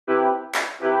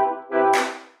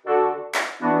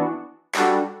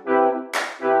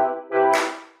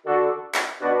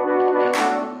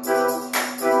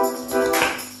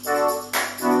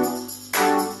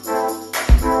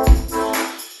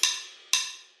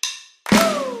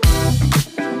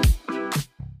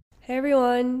Hey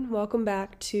everyone, welcome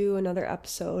back to another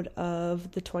episode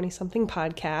of the 20-something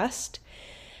podcast.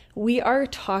 We are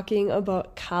talking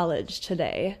about college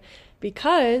today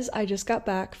because I just got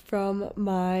back from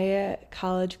my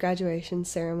college graduation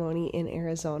ceremony in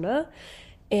Arizona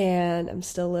and I'm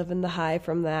still living the high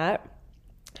from that.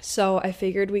 So I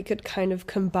figured we could kind of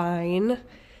combine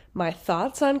my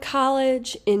thoughts on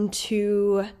college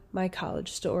into my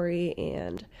college story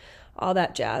and all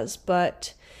that jazz.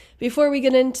 But before we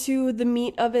get into the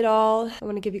meat of it all, I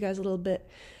want to give you guys a little bit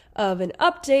of an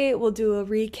update. We'll do a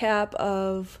recap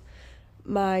of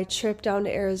my trip down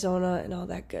to Arizona and all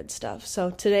that good stuff. So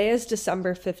today is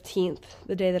December 15th,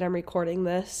 the day that I'm recording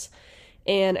this.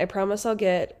 And I promise I'll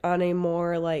get on a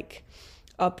more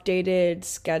updated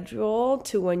schedule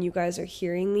to when you guys are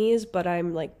hearing these, but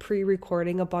I'm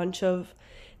pre-recording a bunch of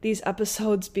these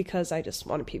episodes because I just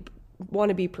want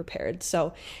to be prepared.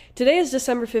 So today is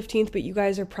December 15th, but you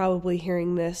guys are probably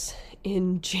hearing this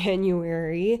in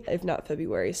January, if not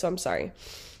February, so I'm sorry.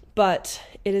 But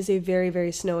it is a very,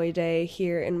 very snowy day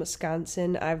here in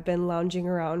Wisconsin. I've been lounging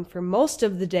around for most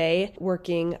of the day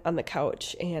working on the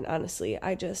couch, and honestly,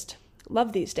 I just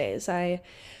love these days. I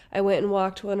went and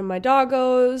walked one of my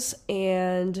doggos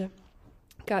and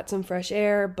got some fresh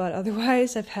air, but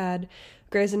otherwise I've had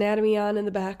Grey's Anatomy on in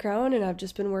the background, and I've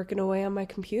just been working away on my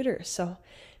computer, so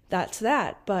that's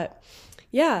that. But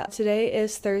yeah, today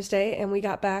is Thursday, and we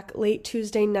got back late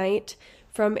Tuesday night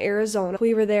from Arizona.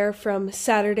 We were there from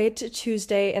Saturday to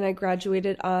Tuesday, and I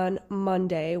graduated on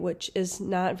Monday, which is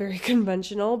not very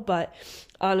conventional, but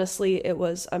honestly, it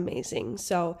was amazing.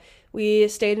 So we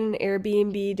stayed in an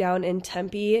Airbnb down in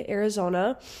Tempe,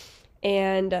 Arizona,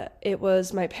 and it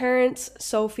was my parents,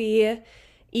 Sophie,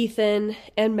 Ethan,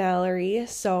 and Mallory.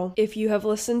 So if you have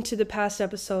listened to the past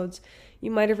episodes,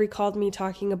 you might have recalled me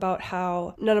talking about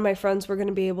how none of my friends were going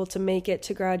to be able to make it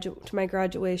to my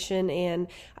graduation, and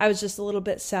I was just a little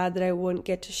bit sad that I wouldn't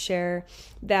get to share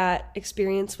that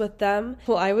experience with them.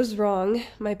 Well, I was wrong.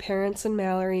 My parents and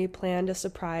Mallory planned a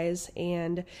surprise,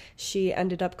 and she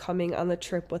ended up coming on the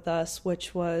trip with us,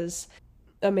 which was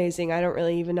amazing. I don't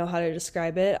really even know how to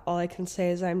describe it. All I can say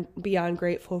is I'm beyond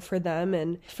grateful for them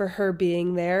and for her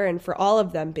being there and for all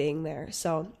of them being there.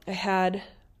 So I had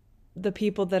the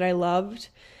people that I loved,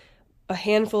 a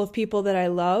handful of people that I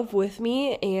love with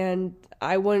me, and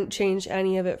I wouldn't change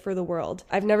any of it for the world.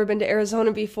 I've never been to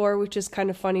Arizona before, which is kind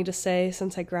of funny to say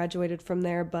since I graduated from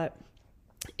there, but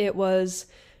it was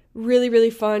really,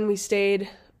 really fun. We stayed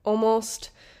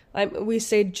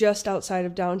just outside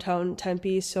of downtown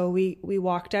Tempe, so we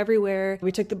walked everywhere.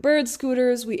 We took the bird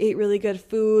scooters, we ate really good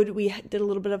food, we did a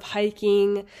little bit of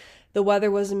hiking. The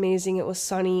weather was amazing. It was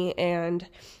sunny and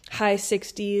high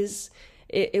 60s.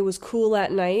 It was cool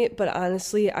at night, but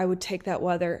honestly, I would take that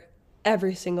weather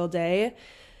every single day.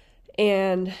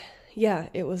 And yeah,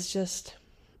 it was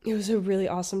a really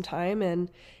awesome time, and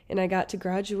I got to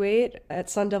graduate at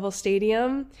Sun Devil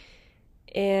Stadium,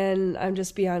 and I'm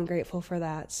just beyond grateful for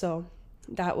that. So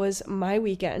that was my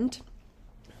weekend.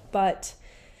 But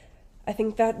I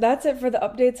think that's it for the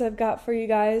updates I've got for you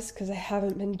guys, because I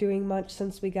haven't been doing much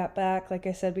since we got back. Like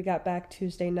I said, we got back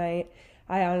Tuesday night.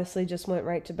 I honestly just went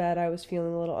right to bed. I was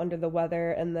feeling a little under the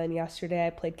weather, and then yesterday I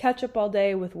played catch up all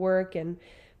day with work and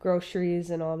groceries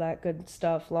and all that good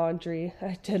stuff, laundry.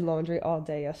 I did laundry all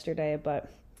day yesterday,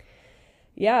 but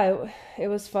yeah, it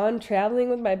was fun traveling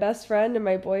with my best friend and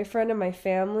my boyfriend and my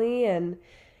family, and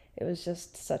it was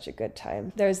just such a good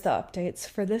time. There's the updates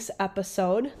for this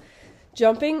episode.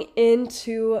 Jumping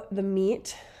into the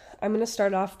meat, I'm going to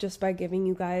start off just by giving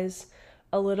you guys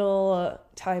a little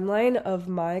timeline of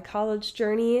my college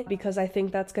journey, because I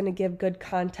think that's going to give good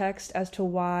context as to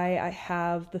why I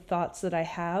have the thoughts that I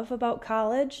have about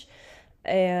college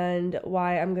and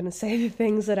why I'm going to say the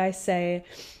things that I say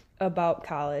about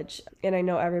college. And I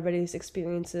know everybody's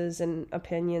experiences and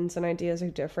opinions and ideas are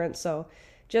different, so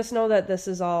just know that this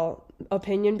is all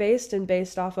opinion based and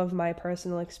based off of my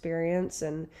personal experience,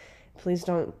 and please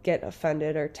don't get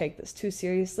offended or take this too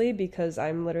seriously, because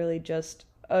I'm literally just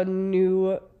a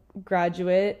new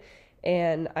graduate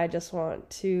and I just want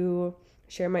to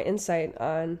share my insight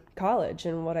on college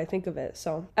and what I think of it.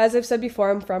 So, as I've said before,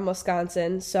 I'm from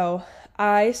Wisconsin, so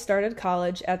I started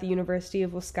college at the University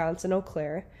of Wisconsin-Eau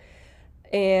Claire.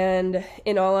 And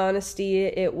in all honesty,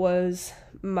 it was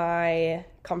my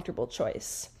comfortable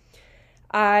choice.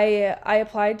 I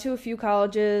applied to a few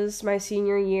colleges my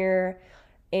senior year,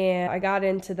 and I got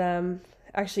into them.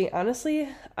 Actually, honestly,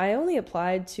 I only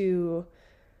applied to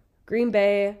Green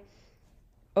Bay,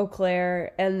 Eau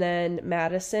Claire, and then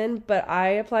Madison, but I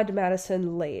applied to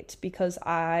Madison late because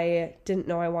I didn't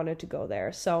know I wanted to go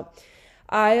there. So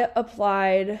I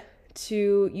applied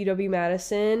to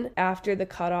UW-Madison after the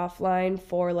cutoff line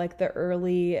for like the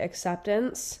early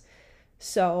acceptance.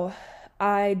 So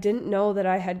I didn't know that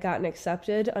I had gotten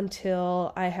accepted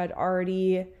until I had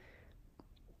already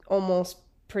almost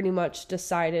pretty much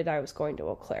decided I was going to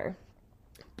Eau Claire.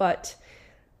 But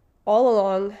all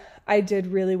along, I did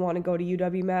really want to go to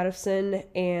UW-Madison,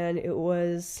 and it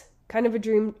was kind of a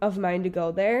dream of mine to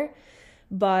go there.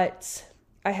 But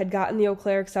I had gotten the Eau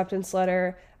Claire acceptance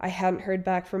letter. I hadn't heard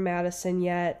back from Madison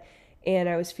yet, and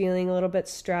I was feeling a little bit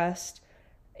stressed.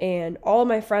 And all of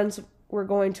my friends were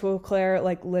going to Eau Claire,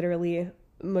 like literally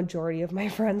majority of my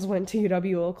friends went to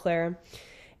UW Eau Claire.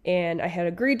 And I had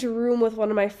agreed to room with one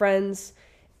of my friends,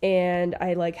 and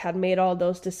I like had made all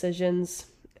those decisions.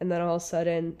 And then all of a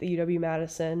sudden, the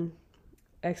UW-Madison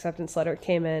acceptance letter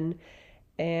came in,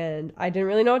 and I didn't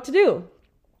really know what to do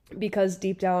because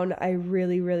deep down, I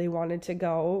really, really wanted to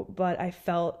go, but I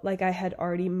felt like I had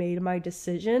already made my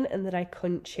decision and that I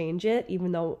couldn't change it,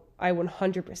 even though I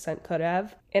 100% could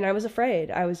have. And I was afraid.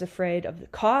 I was afraid of the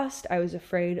cost. I was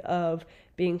afraid of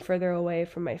being further away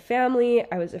from my family.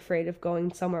 I was afraid of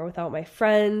going somewhere without my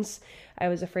friends. I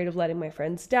was afraid of letting my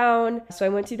friends down. So I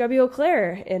went to UW Eau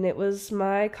Claire, and it was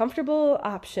my comfortable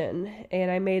option, and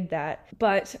I made that.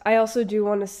 But I also do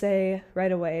want to say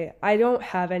right away, I don't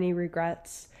have any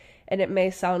regrets, and it may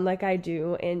sound like I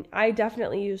do, and I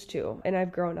definitely used to, and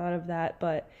I've grown out of that,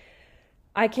 but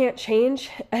I can't change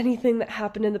anything that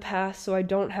happened in the past, so I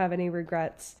don't have any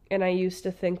regrets. And I used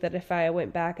to think that if I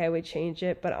went back, I would change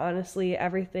it. But honestly,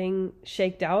 everything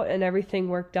shaked out and everything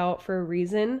worked out for a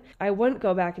reason. I wouldn't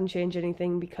go back and change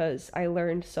anything because I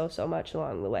learned so much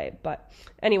along the way. But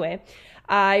anyway,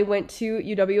 I went to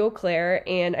UW Eau Claire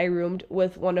and I roomed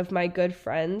with one of my good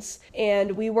friends.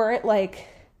 And we weren't like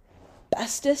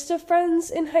bestest of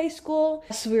friends in high school.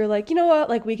 So we were like, you know what,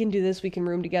 like we can do this, we can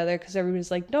room together, because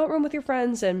everybody's like, don't room with your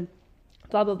friends and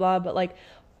blah, blah, blah. But like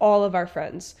all of our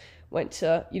friends went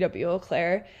to UW Eau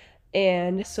Claire.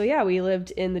 And so yeah, we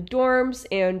lived in the dorms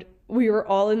and we were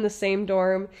all in the same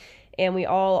dorm, and we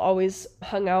all always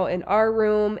hung out in our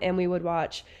room, and we would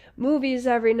watch movies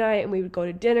every night, and we would go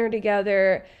to dinner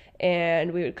together,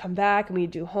 and we would come back and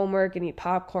we'd do homework and eat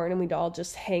popcorn, and we'd all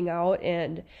just hang out.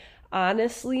 And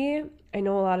honestly, I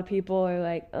know a lot of people are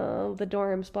like, oh, the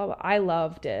dorms, blah, blah. I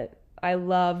loved it. I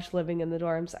loved living in the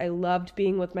dorms. I loved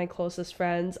being with my closest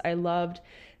friends. I loved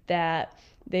that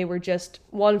they were just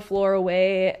one floor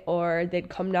away, or they'd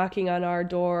come knocking on our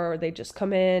door, or they'd just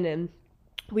come in, and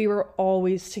we were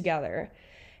always together.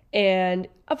 And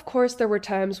of course, there were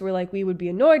times where like we would be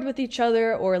annoyed with each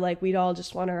other, or like we'd all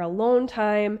just want our alone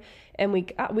time. And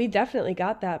we definitely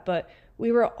got that, but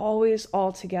we were always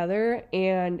all together,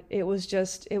 and it was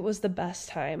the best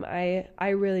time. I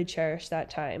really cherished that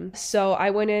time. So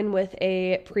I went in with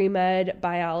a pre-med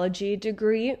biology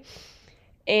degree,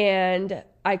 and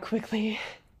I quickly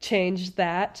changed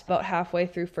that. About halfway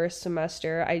through first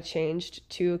semester, I changed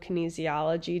to a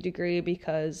kinesiology degree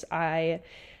because I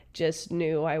just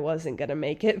knew I wasn't going to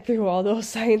make it through all those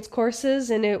science courses,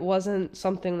 and it wasn't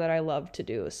something that I loved to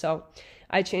do. So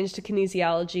I changed to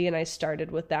kinesiology, and I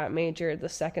started with that major the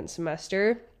second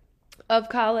semester of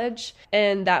college.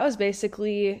 And that was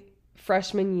basically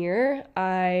freshman year.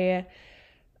 I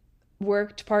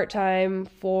worked part-time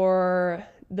for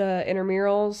the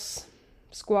intramurals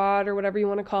squad, or whatever you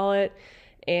want to call it,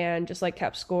 and just like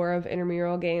kept score of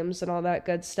intramural games and all that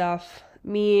good stuff.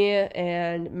 Me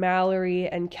and Mallory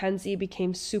and Kenzie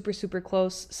became super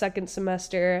close second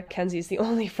semester. Kenzie's the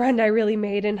only friend I really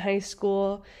made in high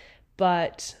school.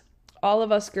 But all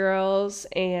of us girls,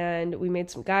 and we made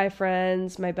some guy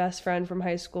friends. My best friend from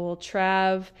high school,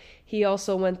 Trav, he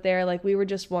also went there. Like, we were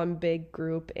just one big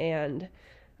group, and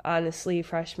honestly,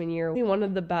 freshman year, we one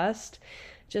of the best,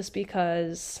 just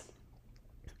because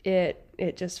it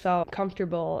just felt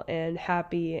comfortable and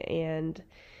happy, and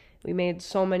we made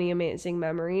so many amazing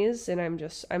memories, and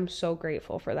I'm so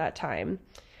grateful for that time.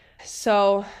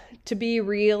 So to be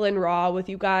real and raw with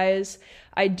you guys,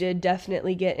 I did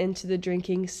definitely get into the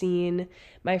drinking scene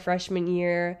my freshman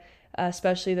year,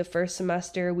 especially the first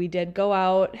semester. We did go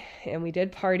out and we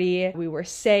did party. We were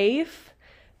safe,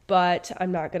 but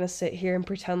I'm not going to sit here and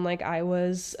pretend like I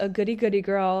was a goody-goody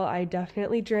girl. I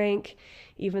definitely drank,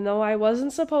 even though I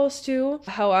wasn't supposed to.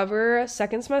 However,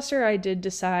 second semester, I did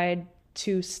decide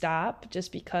to stop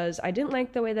just because I didn't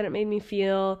like the way that it made me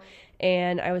feel,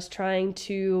 and I was trying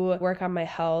to work on my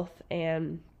health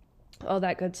and all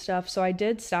that good stuff. So I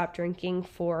did stop drinking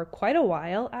for quite a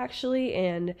while, actually,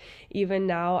 and even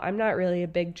now I'm not really a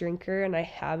big drinker, and I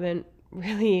haven't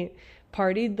really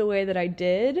partied the way that I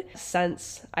did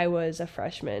since I was a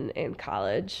freshman in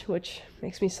college, which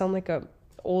makes me sound like a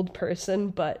old person,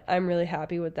 but I'm really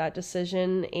happy with that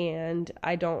decision, and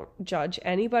I don't judge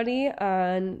anybody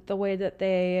on the way that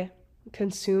they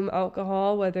consume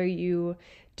alcohol, whether you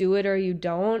do it or you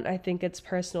don't. I think it's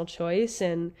personal choice,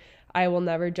 and I will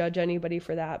never judge anybody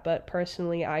for that. But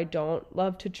personally, I don't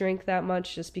love to drink that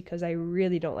much just because I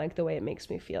really don't like the way it makes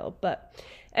me feel. But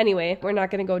anyway, we're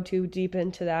not going to go too deep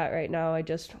into that right now. I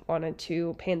just wanted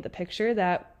to paint the picture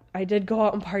that I did go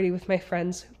out and party with my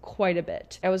friends quite a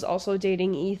bit. I was also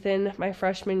dating Ethan my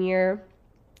freshman year.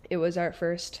 It was our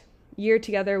first year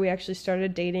together. We actually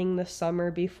started dating the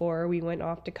summer before we went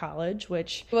off to college,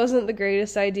 which wasn't the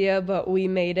greatest idea, but we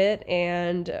made it,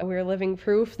 and we're living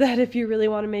proof that if you really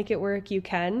want to make it work, you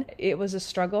can. It was a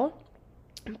struggle,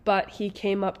 but he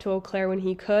came up to Eau Claire when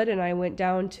he could, and I went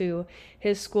down to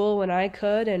his school when I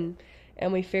could, and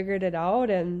we figured it out.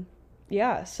 And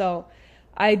yeah, so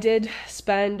I did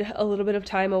spend a little bit of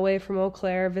time away from Eau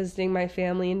Claire visiting my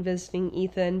family and visiting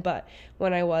Ethan, but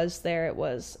when I was there, it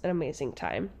was an amazing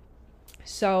time.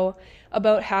 So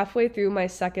about halfway through my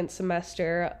second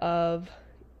semester of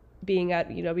being at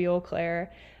UW Eau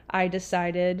Claire, I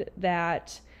decided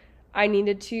that I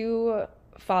needed to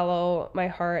follow my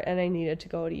heart and I needed to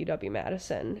go to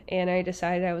UW-Madison, and I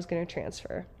decided I was going to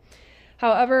transfer.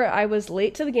 However, I was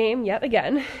late to the game yet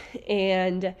again,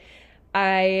 and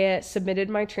I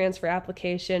submitted my transfer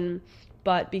application,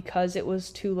 but because it was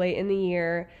too late in the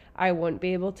year, I wouldn't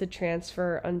be able to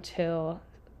transfer until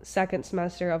second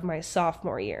semester of my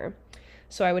sophomore year.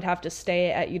 So I would have to stay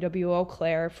at UW Eau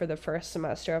Claire for the first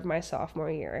semester of my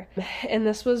sophomore year. And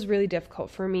this was really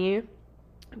difficult for me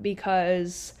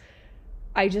because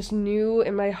I just knew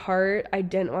in my heart I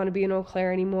didn't want to be in Eau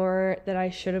Claire anymore, that I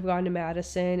should have gone to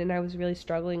Madison, and I was really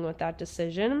struggling with that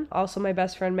decision. Also, my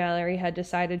best friend Mallory had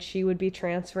decided she would be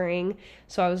transferring,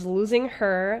 so I was losing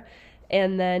her.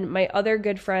 And then my other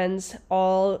good friends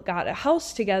all got a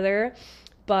house together,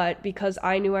 but because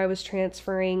I knew I was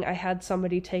transferring, I had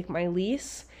somebody take my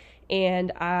lease,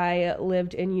 and I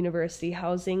lived in university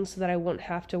housing so that I wouldn't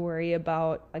have to worry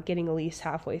about getting a lease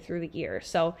halfway through the year.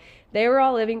 So they were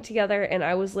all living together, and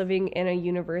I was living in a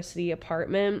university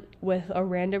apartment with a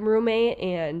random roommate,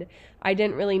 and I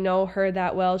didn't really know her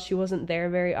that well. She wasn't there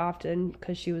very often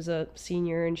because she was a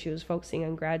senior and she was focusing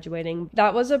on graduating.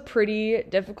 That was a pretty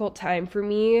difficult time for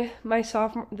me,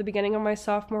 the beginning of my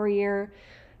sophomore year,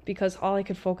 because all I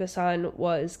could focus on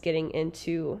was getting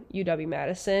into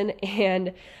UW-Madison,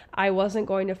 and I wasn't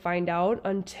going to find out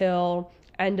until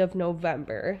end of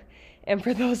November. And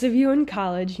for those of you in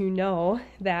college, you know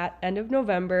that end of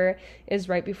November is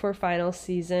right before final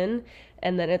season,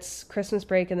 and then it's Christmas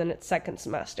break, and then it's second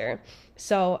semester.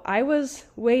 So I was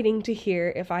waiting to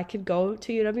hear if I could go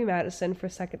to UW-Madison for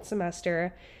second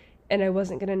semester, and I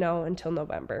wasn't going to know until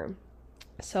November.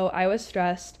 So I was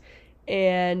stressed,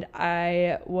 and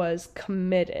I was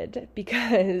committed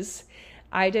because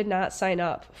I did not sign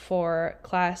up for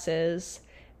classes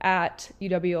at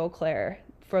UW Eau Claire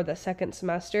for the second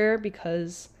semester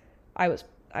because I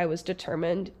was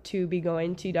determined to be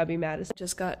going to UW-Madison.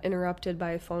 Just got interrupted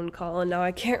by a phone call, and now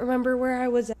I can't remember where I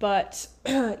was at. But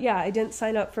yeah, I didn't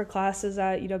sign up for classes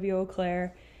at UW Eau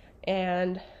Claire,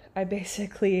 and I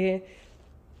basically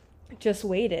just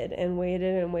waited and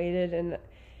waited and waited,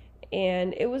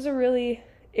 and it was a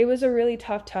really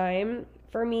tough time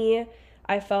for me.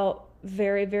 I felt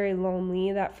very, very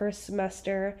lonely that first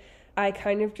semester. I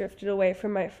kind of drifted away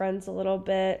from my friends a little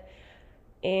bit,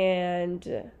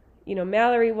 and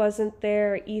Mallory wasn't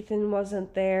there, Ethan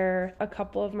wasn't there. A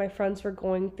couple of my friends were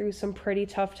going through some pretty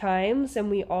tough times, and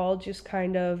we all just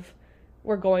kind of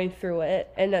were going through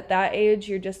it. And at that age,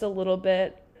 you're just a little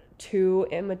bit too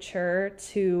immature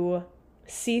to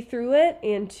see through it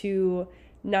and to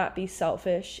not be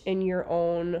selfish in your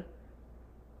own,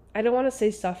 I don't want to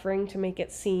say suffering to make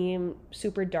it seem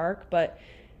super dark, but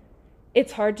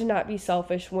it's hard to not be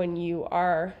selfish when you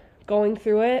are going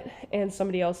through it and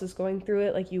somebody else is going through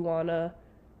it. Like, you want to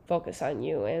focus on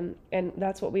you, and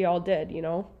that's what we all did,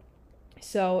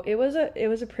 So it was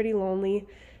a pretty lonely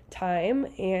time,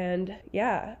 and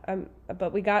yeah,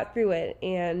 but we got through it.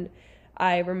 And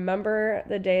I remember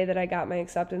the day that I got my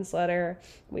acceptance letter.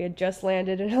 We had just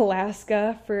landed in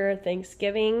Alaska for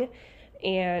Thanksgiving,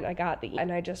 and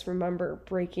I just remember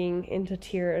breaking into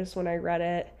tears when I read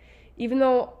it. Even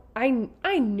though I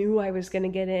knew I was going to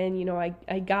get in,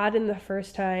 I got in the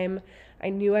first time. I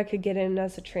knew I could get in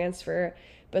as a transfer,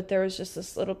 but there was just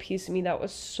this little piece of me that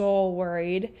was so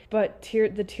worried. But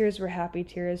the tears were happy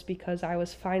tears because I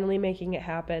was finally making it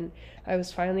happen. I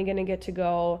was finally going to get to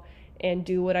go and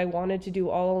do what I wanted to do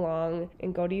all along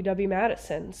and go to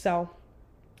UW-Madison. So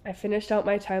I finished out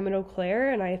my time at Eau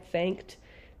Claire, and I thanked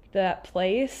that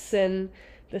place and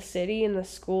the city and the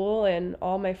school and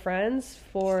all my friends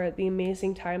for the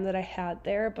amazing time that I had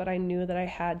there, but I knew that I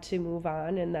had to move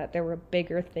on and that there were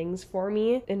bigger things for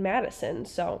me in Madison.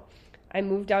 So I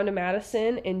moved down to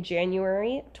Madison in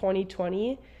January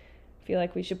 2020. I feel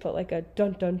like we should put like a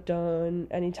dun dun dun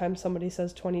anytime somebody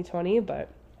says 2020, but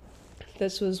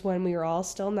this was when we were all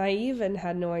still naive and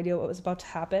had no idea what was about to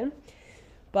happen.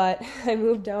 But I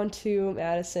moved down to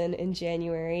Madison in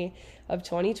January of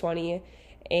 2020,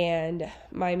 and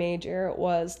my major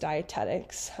was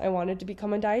dietetics. I wanted to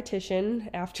become a dietitian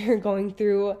after going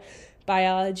through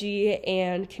biology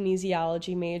and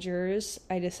kinesiology majors.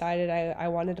 I decided I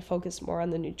wanted to focus more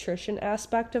on the nutrition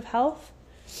aspect of health.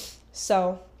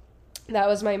 So that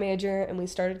was my major, and we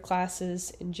started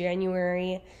classes in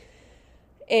January.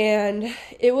 And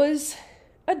it was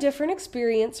a different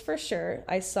experience for sure.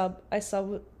 I was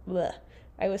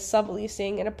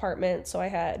subleasing an apartment, so I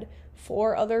had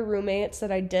 4 other roommates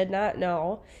that I did not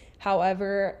know.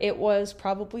 However, it was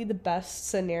probably the best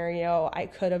scenario I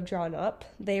could have drawn up.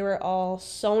 They were all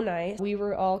so nice. We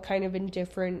were all kind of in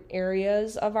different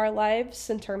areas of our lives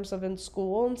in terms of in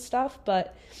school and stuff,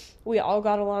 but we all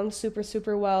got along super,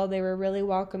 super well. They were really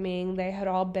welcoming. They had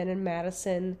all been in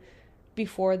Madison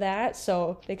before that,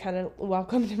 so they kind of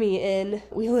welcomed me in.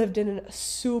 We lived in a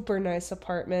super nice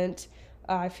apartment.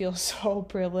 I feel so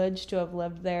privileged to have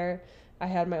lived there. I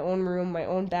had my own room, my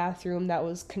own bathroom that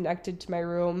was connected to my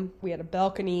room. We had a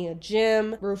balcony, a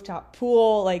gym, rooftop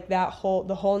pool, like the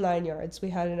whole 9 yards. We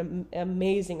had an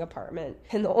amazing apartment.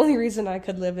 And the only reason I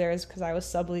could live there is because I was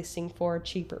subleasing for a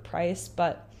cheaper price.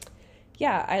 But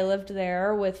yeah, I lived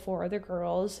there with 4 other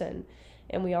girls, and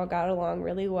we all got along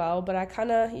really well. But I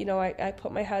kind of, I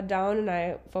put my head down and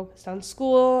I focused on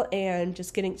school and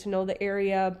just getting to know the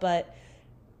area. But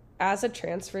as a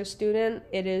transfer student,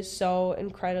 it is so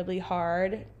incredibly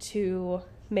hard to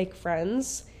make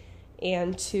friends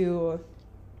and to,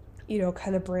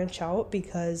 kind of branch out,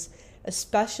 because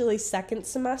especially second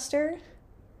semester,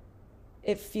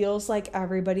 it feels like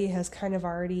everybody has kind of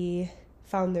already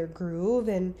found their groove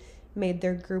and made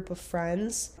their group of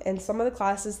friends. And some of the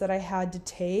classes that I had to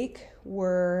take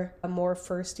were more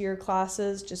first-year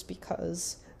classes just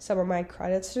because some of my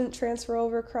credits didn't transfer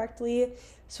over correctly.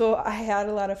 So I had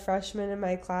a lot of freshmen in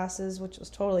my classes, which was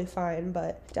totally fine,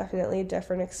 but definitely a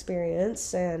different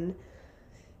experience. And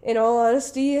in all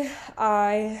honesty,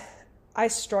 I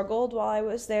struggled while I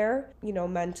was there,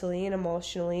 mentally and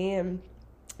emotionally and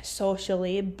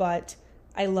socially, but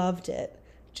I loved it.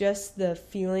 Just the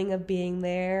feeling of being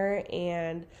there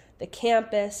and the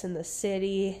campus and the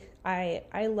city. I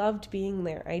loved being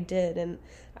there. I did. And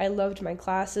I loved my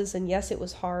classes. And yes, it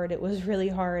was hard. It was really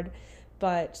hard.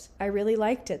 But I really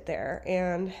liked it there.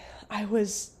 And I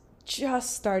was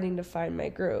just starting to find my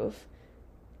groove.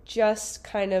 Just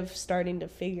kind of starting to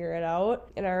figure it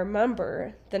out. And I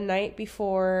remember the night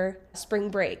before spring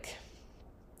break.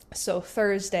 So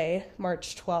Thursday,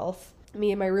 March 12th.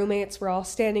 Me and my roommates were all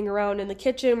standing around in the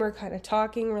kitchen. We're kind of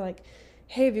talking. We're like,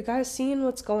 hey, have you guys seen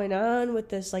what's going on with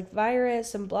this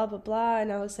virus and blah, blah, blah?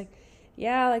 And I was like,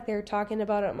 yeah, they were talking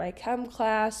about it in my chem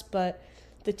class, but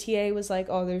the TA was like,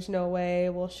 oh, there's no way,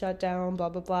 we'll shut down, blah,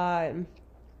 blah, blah. And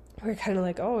we're kind of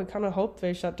like, oh, we kind of hope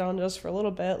they shut down just for a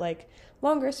little bit,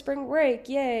 longer spring break,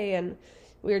 yay. And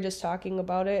we were just talking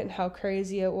about it and how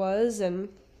crazy it was. And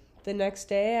the next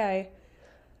day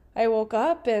I woke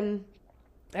up and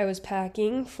I was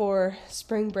packing for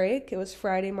spring break. It was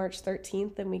Friday, March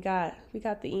 13th, and we got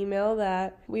the email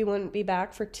that we wouldn't be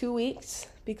back for 2 weeks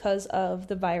because of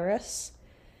the virus,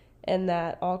 and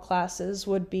that all classes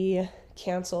would be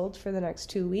canceled for the next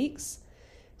 2 weeks.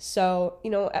 So,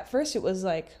 at first it was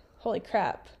like, holy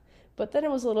crap. But then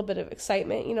it was a little bit of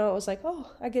excitement. It was like,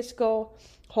 oh, I get to go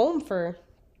home for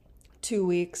 2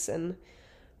 weeks and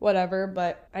whatever,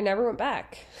 but I never went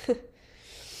back.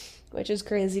 Which is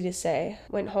crazy to say.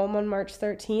 Went home on March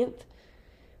 13th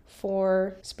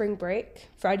for spring break,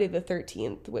 Friday the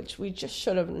 13th, which we just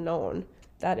should have known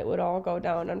that it would all go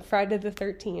down on Friday the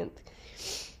 13th.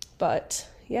 But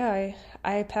yeah,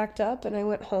 I packed up and I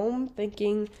went home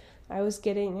thinking I was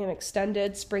getting an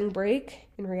extended spring break.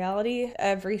 In reality,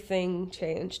 everything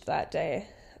changed that day,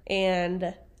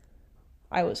 and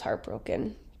I was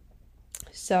heartbroken.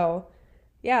 So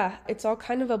yeah, it's all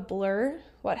kind of a blur.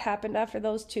 What happened after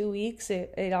those 2 weeks,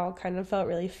 it all kind of felt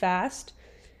really fast.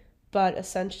 But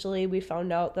essentially, we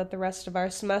found out that the rest of our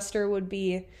semester would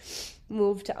be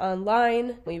moved to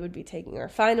online. We would be taking our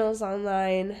finals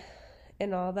online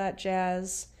and all that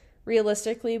jazz.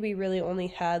 Realistically, we really only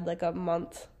had a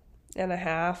month and a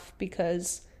half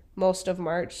because most of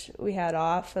March we had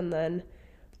off, and then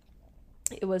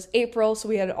it was April, so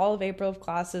we had all of April of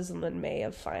classes and then May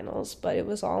of finals, but it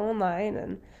was all online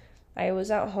and I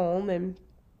was at home. And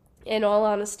in all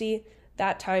honesty,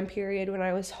 that time period when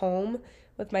I was home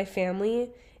with my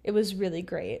family, it was really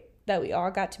great that we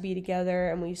all got to be together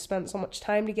and we spent so much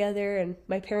time together, and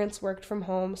my parents worked from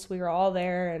home, so we were all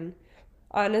there. And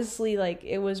honestly, like,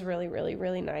 it was really, really,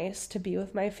 really nice to be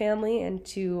with my family and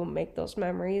to make those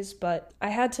memories. But I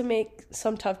had to make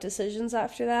some tough decisions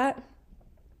after that,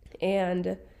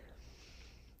 and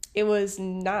it was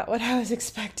not what I was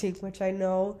expecting, which I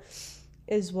know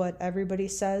is what everybody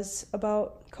says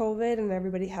about COVID, and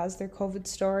everybody has their COVID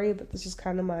story, but this is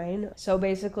kind of mine. So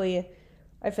basically,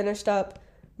 I finished up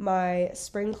my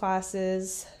spring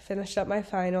classes, finished up my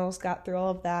finals, got through all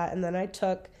of that, and then I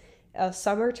took a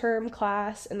summer term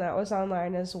class, and that was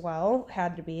online as well,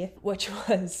 had to be, which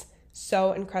was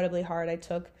so incredibly hard. I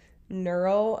took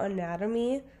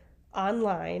neuroanatomy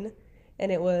online,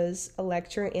 and it was a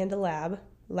lecture and a lab.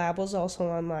 Lab was also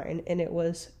online, and it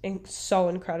was so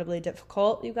incredibly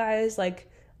difficult, you guys.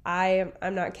 Like, I'm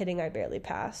not kidding, I barely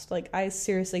passed. Like, I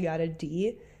seriously got a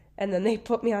D, and then they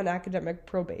put me on academic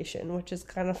probation, which is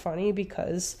kind of funny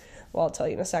because, well, I'll tell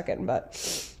you in a second,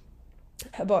 but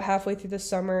about halfway through the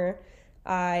summer,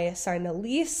 I signed a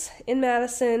lease in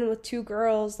Madison with 2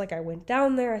 girls. Like, I went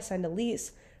down there, I signed a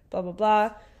lease, blah, blah,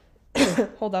 blah.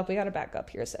 Hold up, we gotta back up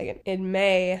here a second. In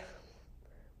May,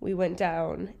 we went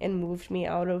down and moved me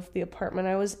out of the apartment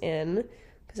I was in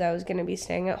because I was going to be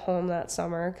staying at home that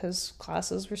summer because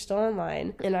classes were still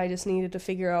online, and I just needed to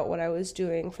figure out what I was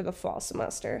doing for the fall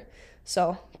semester.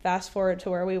 So fast forward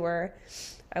to where we were.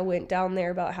 I went down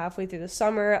there about halfway through the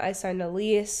summer. I signed a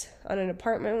lease on an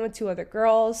apartment with 2 other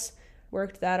girls,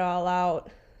 worked that all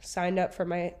out, signed up for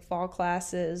my fall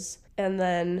classes, and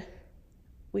then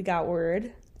we got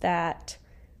word that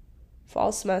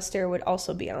fall semester would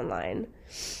also be online.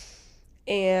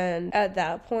 And at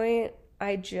that point,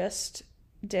 I just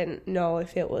didn't know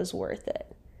if it was worth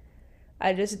it.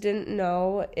 I just didn't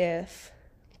know if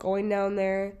going down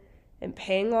there and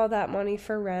paying all that money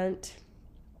for rent,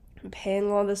 and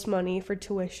paying all this money for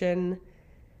tuition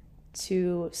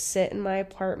to sit in my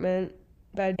apartment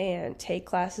bed and take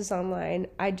classes online,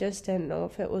 I just didn't know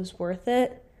if it was worth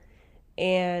it.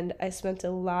 And I spent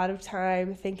a lot of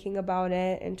time thinking about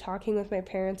it and talking with my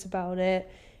parents about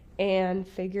it and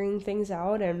figuring things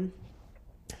out, and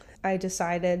I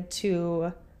decided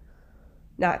to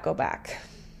not go back.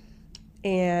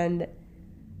 And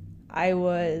I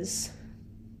was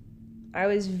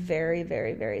very,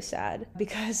 very, very sad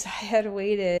because I had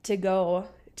waited to go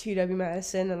to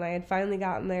UW-Madison, and I had finally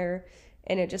gotten there,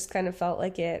 and it just kind of felt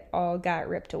like it all got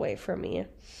ripped away from me.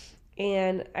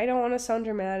 And I don't want to sound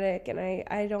dramatic, and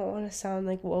I don't want to sound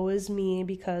like woe is me,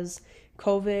 because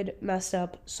COVID messed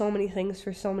up so many things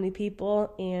for so many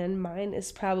people, and mine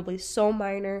is probably so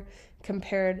minor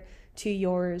compared to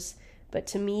yours. But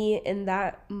to me, in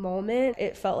that moment,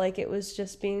 it felt like it was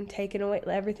just being taken away.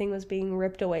 Everything was being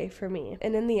ripped away from me.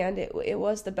 And in the end, it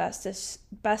was the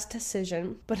best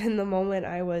decision. But in the moment,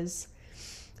 I was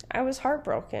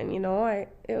heartbroken. You know,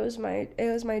 it was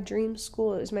my dream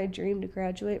school. It was my dream to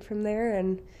graduate from there,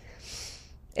 and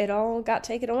it all got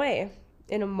taken away.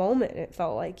 In a moment, it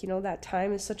felt like, you know, that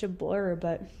time is such a blur.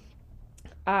 But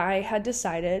I had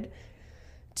decided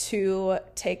to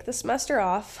take the semester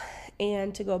off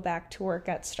and to go back to work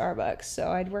at Starbucks.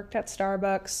 So I'd worked at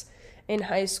Starbucks in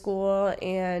high school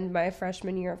and my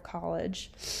freshman year of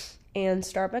college. And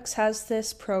Starbucks has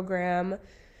this program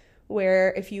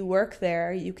where if you work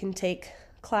there, you can take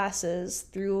classes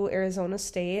through Arizona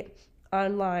State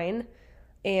online,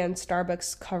 and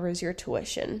Starbucks covers your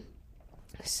tuition.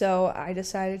 So I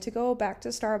decided to go back to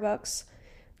Starbucks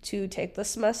to take the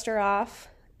semester off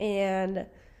and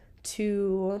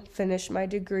to finish my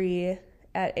degree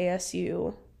at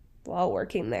ASU while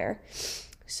working there.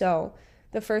 So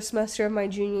the first semester of my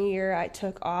junior year, I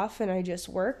took off and I just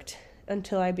worked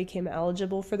until I became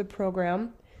eligible for the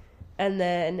program. And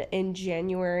then in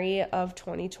January of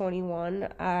 2021,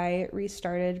 I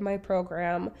restarted my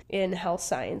program in health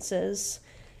sciences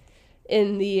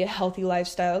in the healthy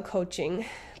lifestyle coaching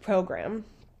program.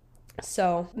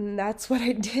 So that's what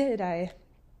I did.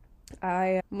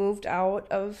 I moved out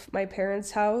of my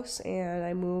parents' house and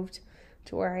I moved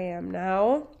to where I am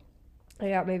now. I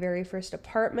got my very first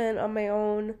apartment on my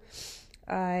own.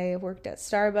 I worked at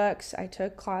Starbucks. I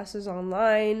took classes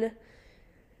online,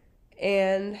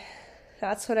 and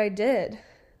that's what I did.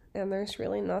 And there's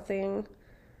really nothing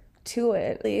to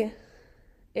it.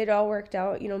 It all worked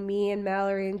out. You know, me and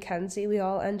Mallory and Kenzie, we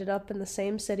all ended up in the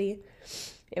same city,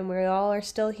 and we all are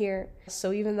still here.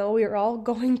 So even though we were all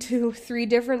going to 3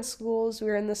 different schools, we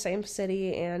were in the same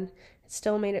city, and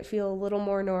Still made it feel a little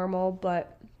more normal,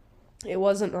 but it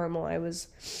wasn't normal. I was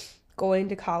going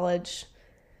to college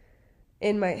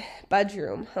in my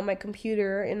bedroom, on my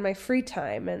computer, in my free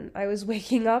time, and I was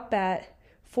waking up at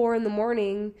 4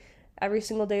 a.m. every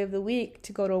single day of the week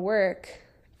to go to work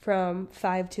from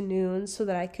 5 to noon so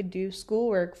that I could do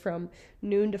schoolwork from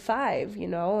noon to 5,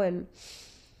 and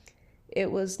it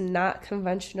was not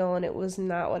conventional and it was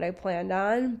not what I planned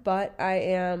on, but I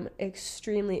am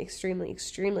extremely, extremely,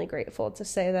 extremely grateful to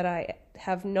say that I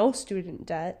have no student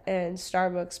debt, and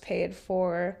Starbucks paid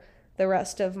for the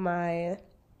rest of my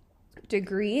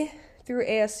degree through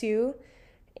ASU,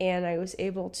 and I was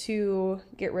able to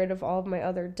get rid of all of my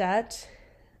other debt,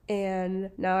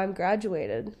 and now I'm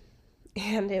graduated.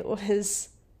 And it was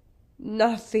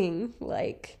nothing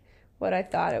like what I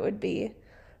thought it would be,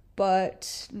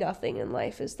 but nothing in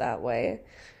life is that way.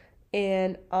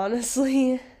 And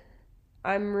honestly,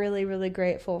 I'm really, really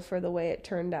grateful for the way it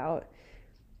turned out.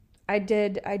 I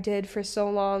did for so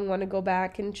long want to go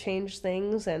back and change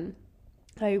things, and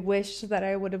I wished that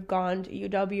I would have gone to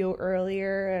UW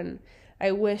earlier, and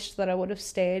I wished that I would have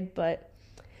stayed, but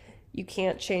you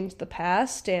can't change the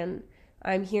past, and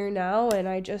I'm here now, and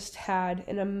I just had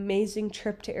an amazing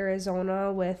trip to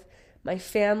Arizona with my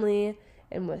family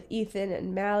and with Ethan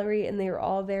and Mallory, and they were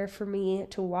all there for me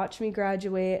to watch me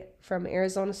graduate from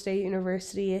Arizona State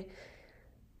University.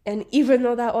 And even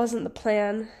though that wasn't the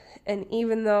plan, and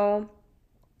even though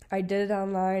I did it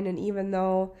online, and even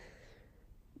though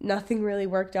nothing really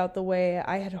worked out the way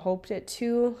I had hoped it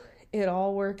to, it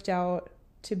all worked out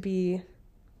to be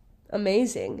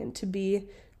amazing and to be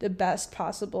the best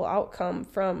possible outcome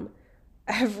from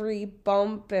every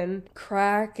bump and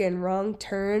crack and wrong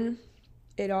turn.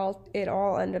 It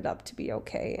all ended up to be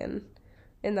okay,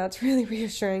 and that's really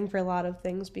reassuring for a lot of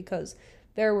things, because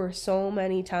there were so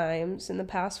many times in the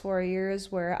past 4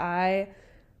 years where I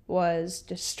was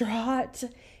distraught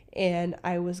and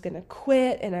I was going to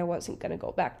quit and I wasn't going to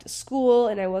go back to school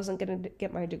and I wasn't going to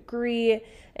get my degree,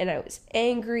 and I was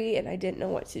angry and I didn't know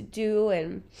what to do,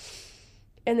 and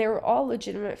they were all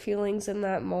legitimate feelings in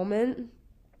that moment,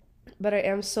 but I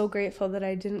am so grateful that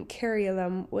I didn't carry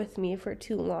them with me for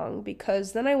too long,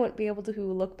 because then I wouldn't be able to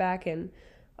look back and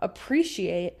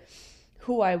appreciate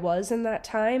who I was in that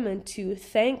time and to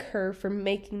thank her for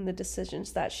making the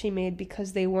decisions that she made,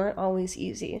 because they weren't always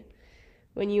easy.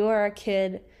 When you are a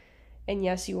kid, and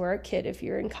yes, you are a kid if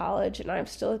you're in college, and I'm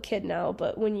still a kid now,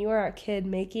 but when you are a kid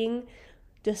making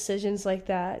decisions like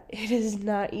that, it is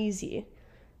not easy.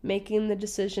 Making the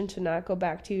decision to not go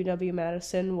back to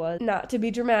UW-Madison was, not to be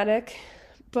dramatic,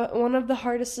 but one of the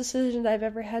hardest decisions I've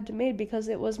ever had to make, because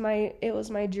it was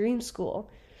my dream school.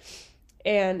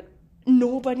 And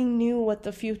nobody knew what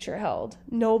the future held.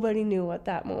 Nobody knew at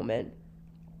that moment.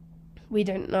 We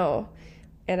didn't know.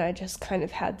 And I just kind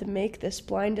of had to make this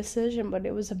blind decision, but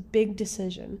it was a big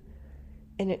decision.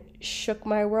 And it shook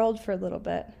my world for a little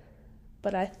bit.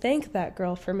 But I thank that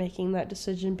girl for making that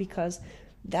decision, because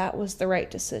that was the right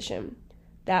decision.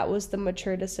 That was the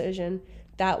mature decision.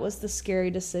 That was the scary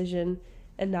decision.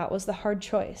 And that was the hard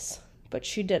choice. But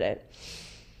she did it.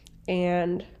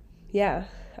 And yeah,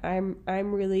 I'm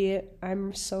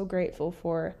so grateful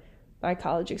for my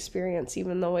college experience,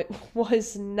 even though it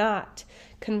was not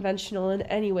conventional in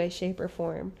any way, shape, or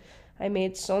form. I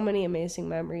made so many amazing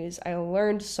memories. I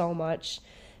learned so much,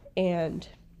 and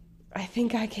I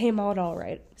think I came out all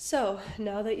right. So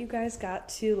now that you guys got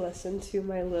to listen to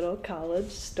my little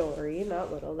college story,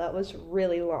 not little, that was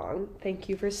really long. Thank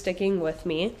you for sticking with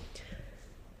me.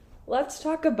 Let's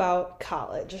talk about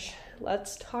college.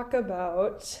 Let's talk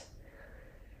about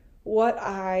what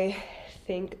I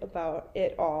think about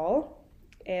it all.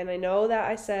 And I know that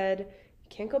I said you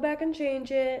can't go back and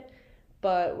change it,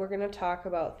 but we're going to talk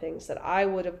about things that I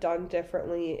would have done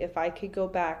differently if I could go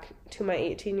back to my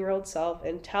 18-year-old self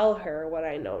and tell her what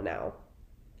I know now.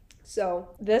 So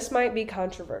this might be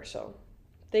controversial.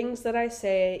 Things that I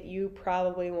say you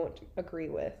probably won't agree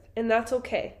with, and that's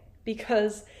okay,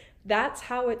 because that's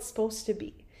how it's supposed to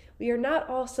be. We are not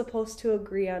all supposed to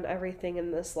agree on everything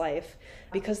in this life,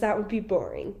 because that would be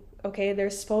boring. Okay,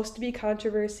 there's supposed to be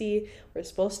controversy. We're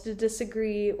supposed to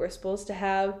disagree. We're supposed to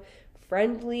have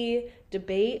friendly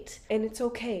debate, and it's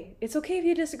okay. It's okay if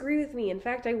you disagree with me. In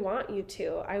fact, I want you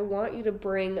to. I want you to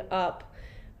bring up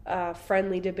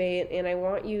friendly debate, and I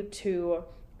want you to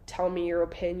tell me your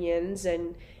opinions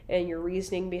and your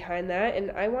reasoning behind that,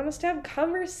 and I want us to have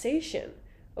conversation.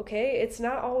 Okay, it's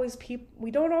not always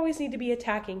we don't always need to be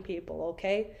attacking people,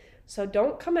 okay? So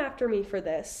don't come after me for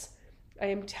this. I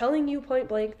am telling you point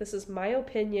blank, this is my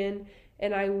opinion,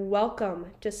 and I welcome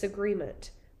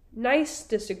disagreement. Nice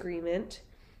disagreement,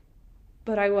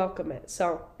 but I welcome it.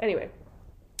 So anyway,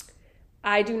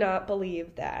 I do not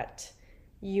believe that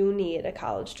you need a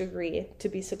college degree to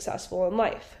be successful in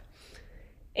life.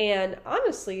 And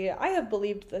honestly, I have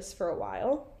believed this for a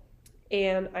while.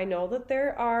 And I know that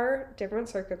there are different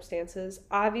circumstances.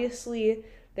 Obviously,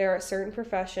 there are certain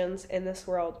professions in this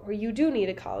world where you do need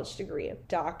a college degree.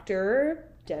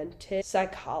 Doctor, dentist,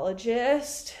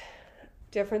 psychologist,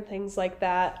 different things like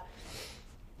that.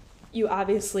 You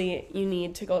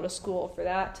need to go to school for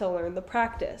that to learn the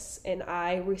practice. And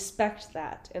I respect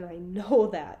that and I know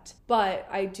that. But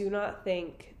I do not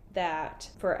think that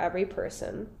for every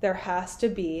person, there has to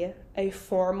be a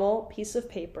formal piece of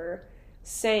paper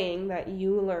saying that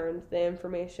you learned the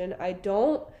information. I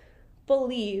don't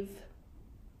believe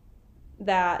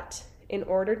that in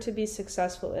order to be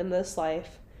successful in this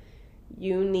life,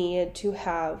 you need to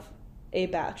have a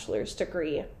bachelor's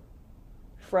degree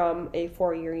from a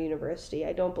 4-year university.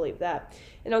 I don't believe that.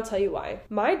 And I'll tell you why.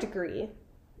 My degree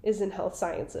is in health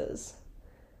sciences.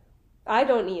 I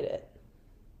don't need it.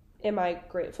 Am I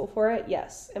grateful for it?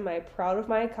 Yes. Am I proud of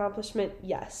my accomplishment?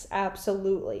 Yes,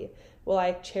 absolutely. Will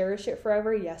I cherish it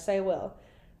forever? Yes, I will.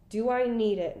 Do I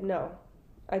need it? No,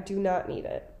 I do not need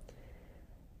it.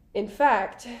 In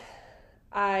fact,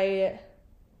 I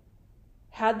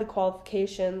had the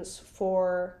qualifications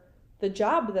for the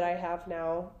job that I have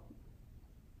now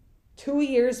 2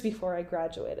 years before I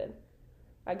graduated.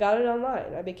 I got it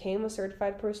online. I became a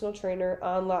certified personal trainer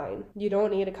online. You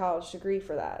don't need a college degree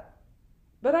for that.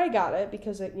 But I got it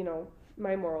because it,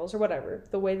 my morals or whatever,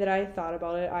 the way that I thought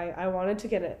about it, I wanted to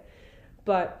get it.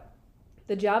 But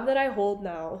the job that I hold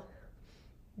now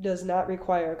does not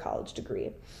require a college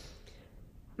degree.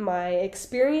 My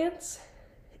experience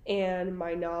and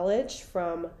my knowledge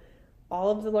from all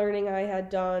of the learning I had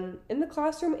done in the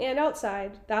classroom and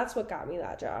outside, that's what got me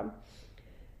that job.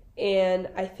 And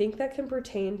I think that can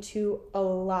pertain to a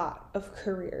lot of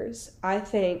careers. I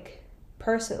think,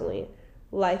 personally,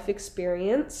 life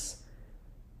experience,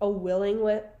 a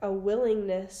willingness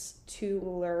to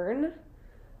learn,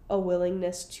 a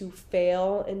willingness to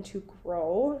fail and to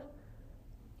grow,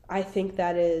 I think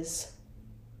that is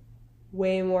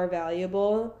way more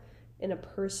valuable in a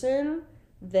person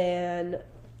than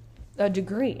a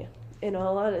degree, in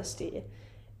all honesty.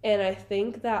 And I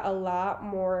think that a lot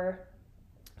more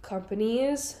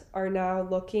companies are now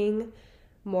looking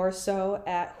more so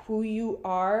at who you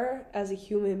are as a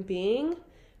human being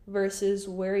versus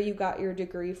where you got your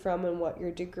degree from and what your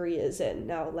degree is in.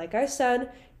 Now, like I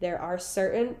said, there are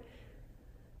certain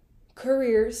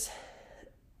careers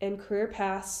and career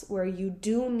paths where you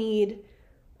do need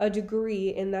a degree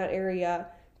in that area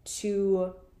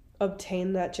to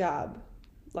obtain that job,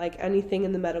 like anything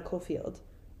in the medical field.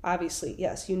 Obviously,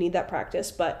 yes, you need that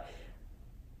practice, but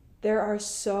there are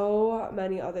so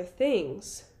many other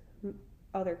things,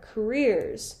 other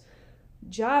careers,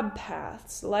 job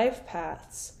paths, life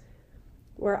paths,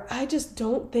 where I just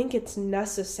don't think it's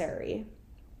necessary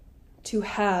to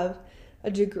have a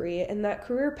degree in that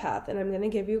career path. And I'm going to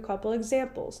give you a couple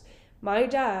examples. My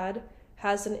dad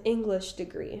has an English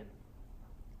degree.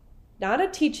 Not a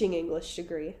teaching English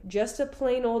degree, just a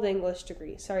plain old English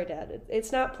degree. Sorry, Dad,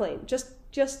 it's not plain,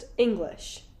 just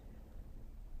English.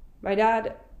 My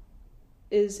dad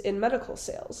is in medical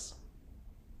sales.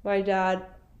 My dad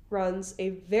runs a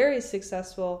very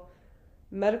successful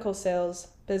medical sales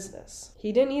business.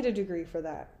 He didn't need a degree for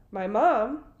that. My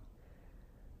mom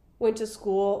went to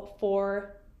school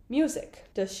for music.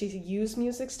 Does she use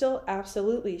music still?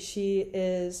 Absolutely. She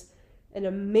is an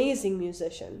amazing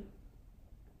musician,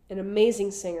 an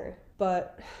amazing singer,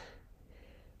 but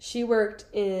she worked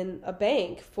in a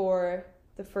bank for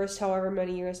the first however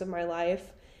many years of my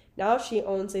life. Now she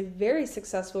owns a very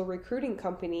successful recruiting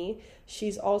company.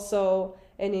 She's also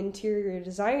an interior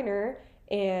designer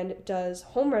and does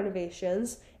home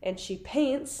renovations, and she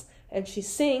paints, and she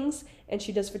sings, and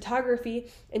she does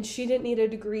photography, and she didn't need a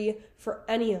degree for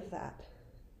any of that.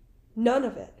 None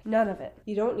of it.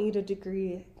 You don't need a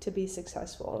degree to be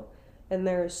successful. And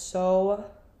there's so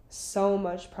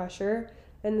much pressure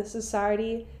in the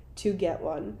society to get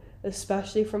one,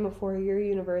 especially from a 4-year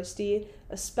university,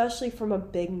 especially from a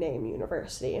big name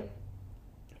university.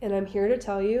 And I'm here to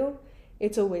tell you,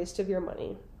 it's a waste of your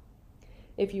money.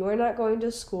 If you are not going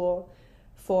to school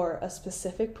for a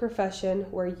specific profession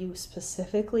where you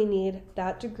specifically need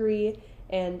that degree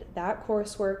and that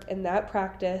coursework and that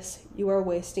practice, you are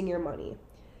wasting your money.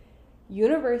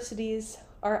 Universities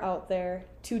are out there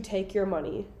to take your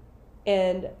money.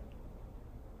 And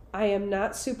I am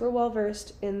not super well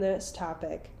versed in this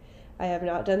topic. I have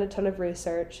not done a ton of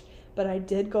research, but I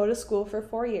did go to school for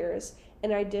 4 years,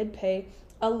 and I did pay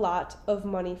a lot of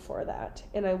money for that.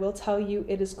 And I will tell you,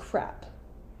 it is crap.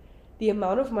 The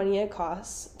amount of money it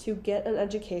costs to get an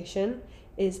education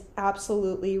is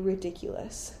absolutely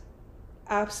ridiculous.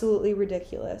 Absolutely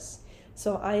ridiculous.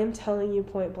 So I am telling you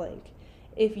point blank,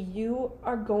 if you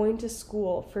are going to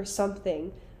school for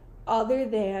something other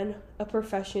than a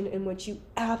profession in which you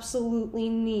absolutely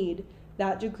need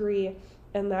that degree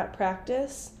and that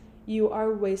practice, you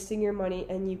are wasting your money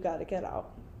and you got to get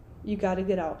out. You got to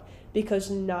get out,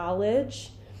 because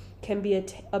knowledge can be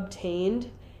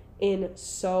obtained in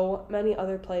so many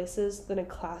other places than a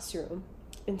classroom,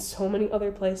 in so many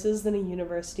other places than a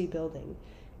university building.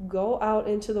 Go out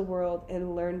into the world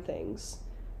and learn things.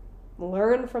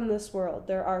 Learn from this world.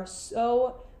 There are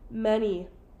so many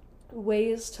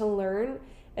ways to learn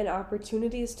and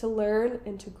opportunities to learn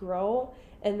and to grow,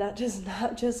 and that does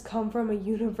not just come from a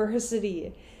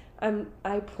university.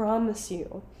 I promise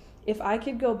you, if I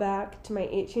could go back to my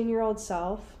 18-year-old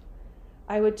self,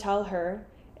 I would tell her,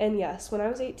 and yes, when I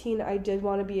was 18, I did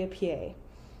want to be a PA,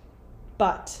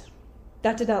 but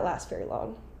that did not last very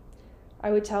long.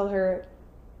 I would tell her,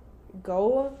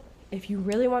 go, if you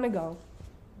really want to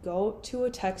go to a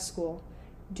tech school,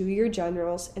 do your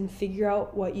generals, and figure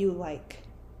out what you like.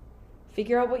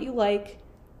 Figure out what you like,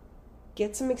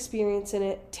 get some experience in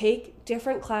it, take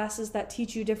different classes that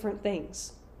teach you different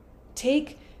things.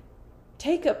 Take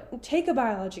a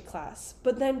biology class,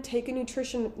 but then take a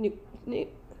nutrition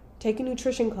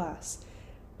class,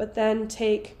 but then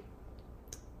take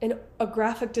a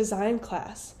graphic design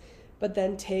class, but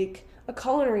then take a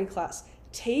culinary class.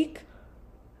 Take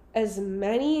as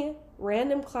many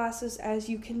random classes as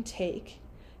you can take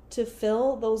to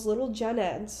fill those little gen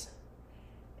eds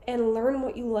and learn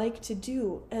what you like to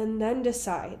do, and then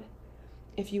decide.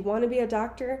 If you want to be a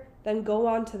doctor, then go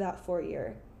on to that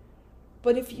 4-year.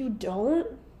 But if you don't,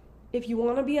 if you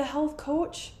want to be a health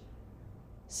coach,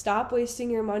 stop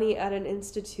wasting your money at an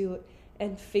institute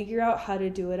and figure out how to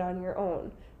do it on your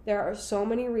own. There are so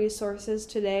many resources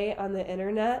today on the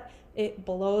internet. It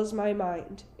blows my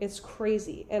mind. It's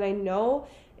crazy. And I know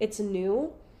it's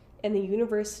new, and the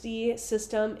university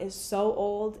system is so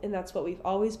old, and that's what we've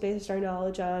always based our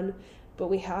knowledge on. But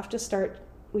we have to start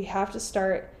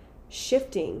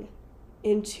shifting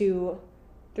into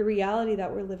the reality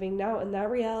that we're living now. And that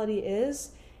reality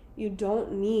is, you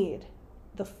don't need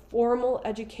the formal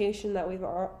education that we've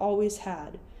always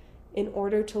had in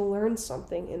order to learn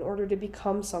something, in order to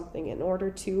become something, in order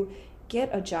to get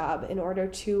a job, in order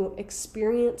to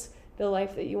experience the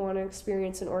life that you want to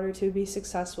experience, in order to be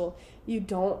successful. You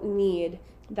don't need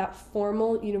that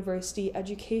formal university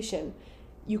education.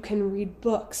 You can read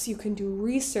books, you can do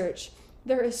research.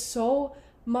 There is so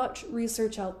much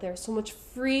research out there, so much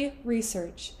free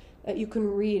research that you can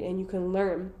read and you can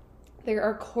learn. There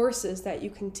are courses that you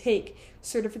can take,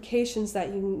 certifications that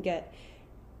you can get.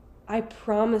 I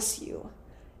promise you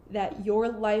that your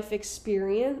life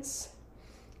experience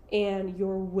and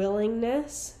your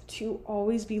willingness to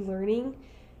always be learning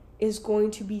is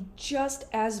going to be just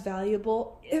as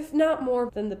valuable, if not more,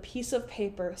 than the piece of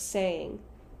paper saying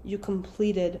you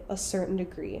completed a certain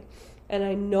degree. And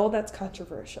I know that's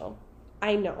controversial.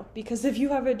 I know, because if you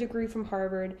have a degree from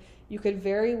Harvard, you could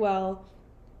very well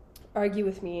argue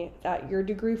with me that your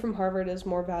degree from Harvard is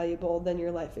more valuable than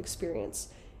your life experience.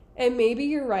 And maybe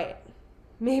you're right.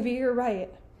 Maybe you're right.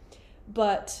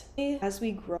 But as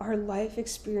we grow, our life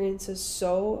experience is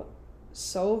so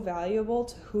valuable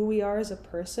to who we are as a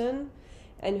person.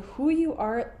 And who you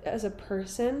are as a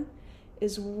person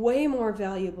is way more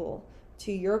valuable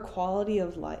to your quality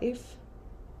of life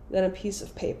than a piece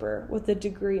of paper with a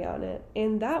degree on it.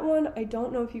 And that one, I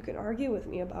don't know if you can argue with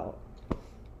me about.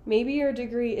 Maybe your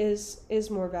degree is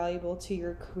more valuable to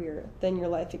your career than your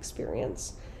life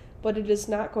experience, but it is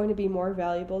not going to be more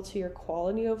valuable to your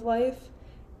quality of life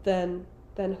than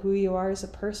who you are as a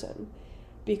person,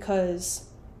 because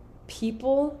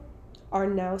people are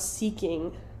now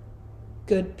seeking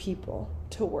good people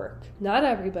to work. Not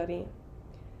everybody,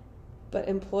 but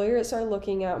employers are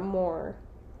looking at more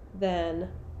than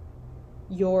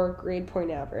your grade point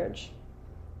average.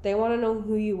 They want to know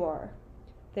who you are.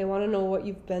 They want to know what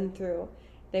you've been through.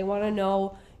 They want to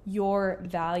know your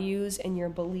values and your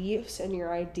beliefs and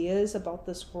your ideas about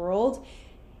this world.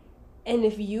 And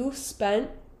if you spent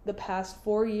the past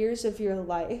 4 years of your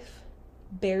life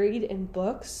buried in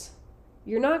books,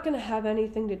 you're not going to have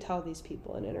anything to tell these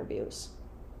people in interviews.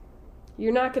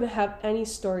 You're not going to have any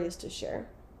stories to share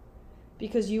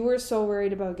because you were so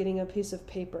worried about getting a piece of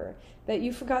paper that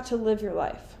you forgot to live your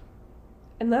life.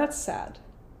 And that's sad.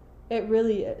 It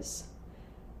really is.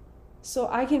 So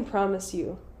I can promise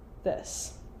you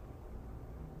this.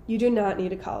 You do not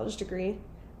need a college degree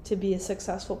to be a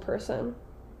successful person.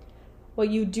 What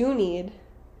you do need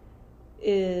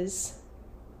is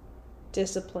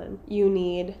discipline. You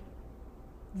need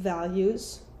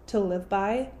values to live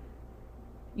by.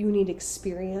 You need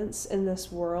experience in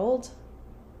this world.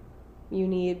 You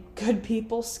need good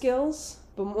people skills.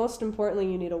 But most importantly,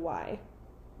 you need a why.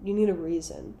 You need a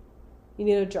reason. You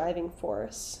need a driving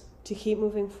force to keep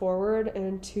moving forward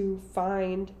and to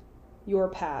find your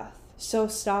path. So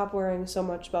stop worrying so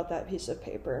much about that piece of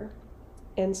paper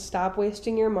and stop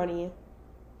wasting your money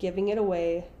giving it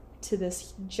away to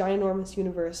this ginormous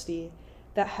university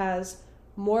that has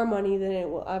more money than it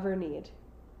will ever need.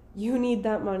 You need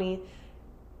that money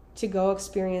to go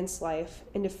experience life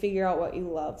and to figure out what you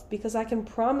love, because I can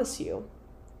promise you,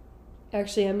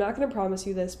 actually, I'm not going to promise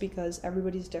you this because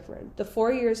everybody's different. The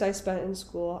 4 years I spent in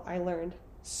school, I learned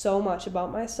so much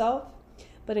about myself,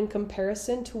 but in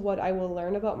comparison to what I will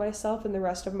learn about myself in the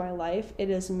rest of my life, it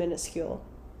is minuscule.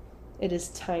 It is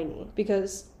tiny,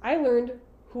 because I learned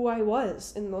who I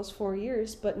was in those 4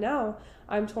 years, but now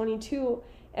I'm 22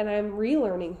 and I'm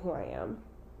relearning who I am.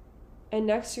 And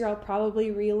next year I'll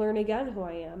probably relearn again who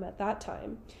I am at that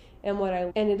time and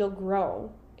it'll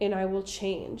grow and I will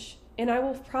change. And I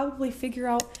will probably figure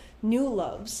out new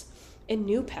loves and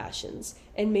new passions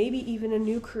and maybe even a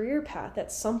new career path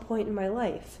at some point in my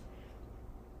life.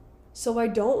 So I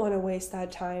don't want to waste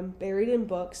that time buried in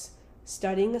books,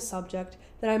 studying a subject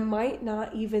that I might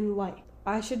not even like.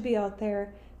 I should be out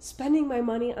there spending my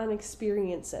money on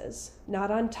experiences,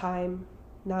 not on time,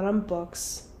 not on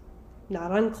books,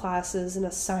 not on classes and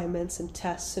assignments and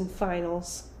tests and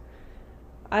finals.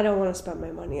 I don't want to spend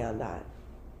my money on that.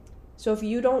 So if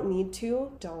you don't need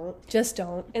to, don't. Just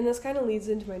don't. And this kind of leads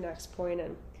into my next point,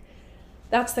 and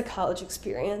that's the college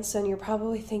experience. And you're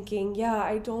probably thinking, yeah,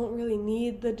 I don't really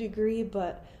need the degree,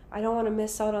 but I don't want to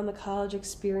miss out on the college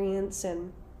experience.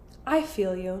 And I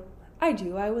feel you. I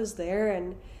do. I was there,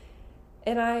 and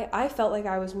I felt like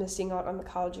I was missing out on the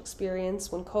college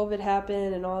experience when COVID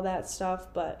happened and all that stuff.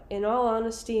 But in all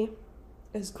honesty,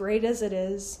 as great as it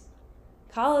is,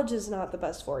 college is not the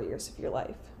best 4 years of your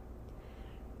life.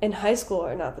 And high school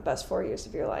are not the best 4 years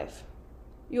of your life.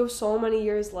 You have so many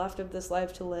years left of this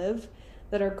life to live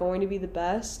that are going to be the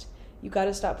best. You got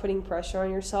to stop putting pressure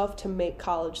on yourself to make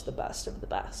college the best of the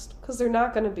best, because they're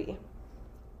not going to be.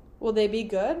 Will they be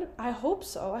good? I hope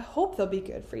so. I hope they'll be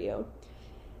good for you.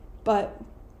 But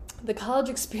the college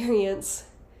experience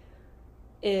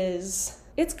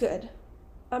it's good.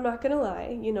 I'm not going to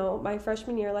lie. My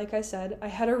freshman year, like I said, I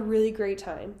had a really great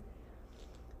time.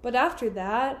 But after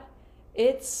that,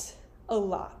 it's a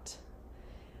lot.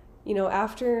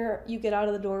 After you get out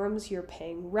of the dorms, you're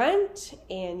paying rent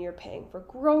and you're paying for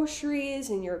groceries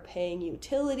and you're paying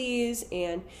utilities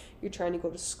and you're trying to go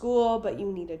to school, but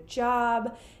you need a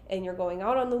job and you're going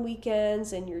out on the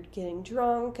weekends and you're getting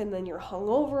drunk and then you're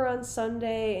hungover on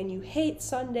Sunday and you hate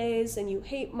Sundays and you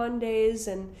hate Mondays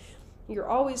and you're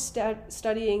always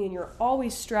studying and you're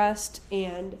always stressed.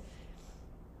 And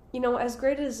as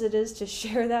great as it is to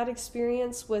share that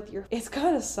experience with it's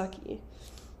kind of sucky.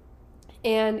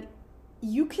 And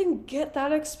you can get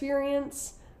that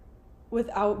experience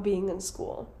without being in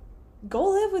school. Go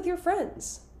live with your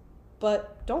friends,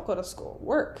 but don't go to school.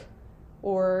 Work,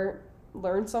 or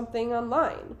learn something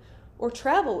online, or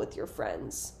travel with your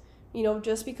friends.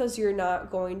 Just because you're not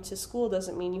going to school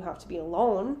doesn't mean you have to be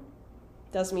alone.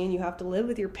 Doesn't mean you have to live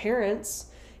with your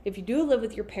parents. If you do live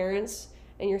with your parents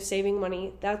and you're saving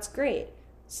money, that's great.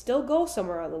 Still go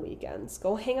somewhere on the weekends.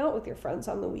 Go hang out with your friends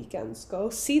on the weekends. Go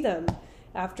see them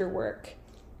after work.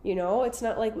 It's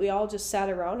not like we all just sat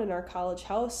around in our college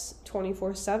house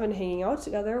 24/7 hanging out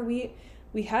together.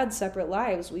 We had separate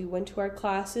lives. We went to our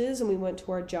classes and we went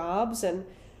to our jobs, and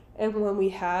when we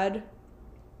had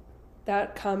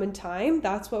that common time,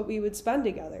 that's what we would spend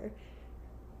together.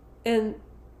 And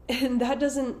that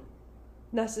doesn't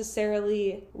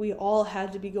necessarily, we all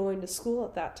had to be going to school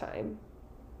at that time.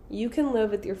 You can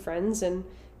live with your friends and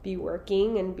be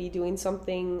working and be doing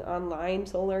something online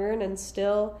to learn and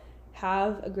still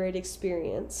have a great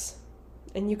experience.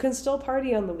 And you can still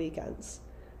party on the weekends.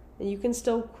 And you can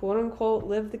still, quote unquote,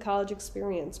 live the college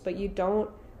experience, but you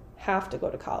don't have to go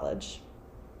to college.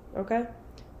 Okay?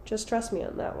 Just trust me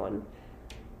on that one.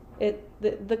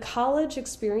 The college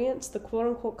experience, the quote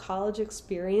unquote college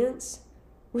experience,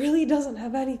 really doesn't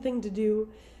have anything to do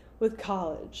with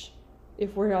college,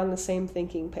 if we're on the same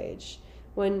thinking page.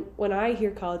 When I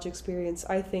hear college experience,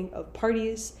 I think of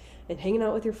parties and hanging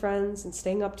out with your friends and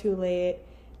staying up too late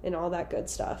and all that good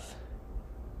stuff.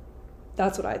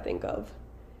 That's what I think of.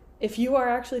 If you are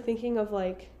actually thinking of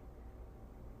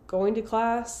going to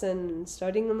class and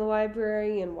studying in the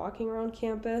library and walking around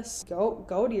campus,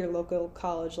 go to your local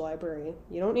college library.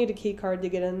 You don't need a key card to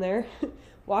get in there.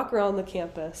 Walk around the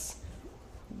campus.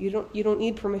 You don't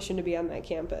need permission to be on that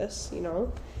campus,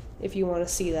 if you want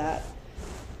to see that.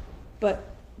 But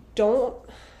don't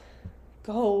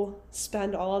go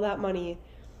spend all of that money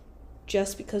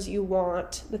just because you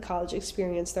want the college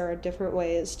experience. There are different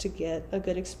ways to get a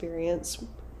good experience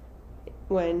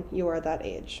when you are that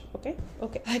age. Okay.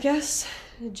 I guess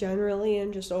generally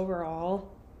and just overall,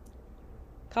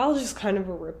 college is kind of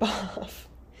a ripoff.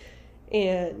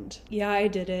 And yeah, I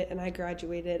did it and I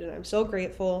graduated and I'm so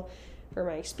grateful for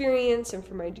my experience and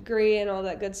for my degree and all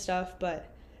that good stuff.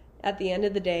 But at the end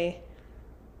of the day,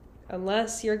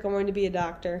 unless you're going to be a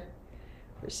doctor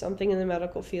or something in the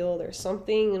medical field or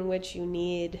something in which you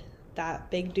need that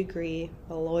big degree,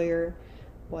 a lawyer,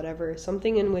 whatever,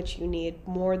 something in which you need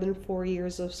more than 4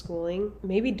 years of schooling,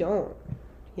 maybe don't,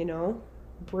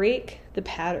 break the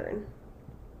pattern,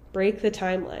 break the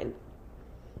timeline,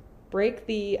 break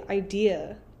the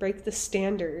idea, break the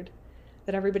standard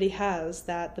that everybody has,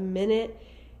 that the minute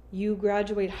you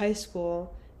graduate high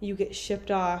school, you get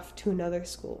shipped off to another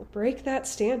school. Break that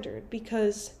standard,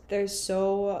 because there's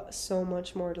so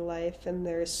much more to life, and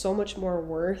there's so much more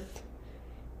worth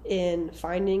in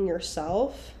finding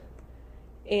yourself.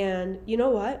 And you know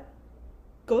what?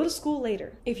 Go to school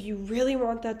later. If you really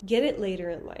want that, get it later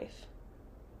in life.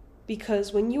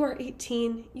 Because when you are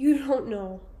 18, you don't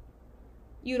know.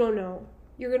 You're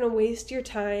going to waste your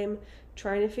time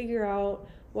trying to figure out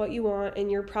what you want,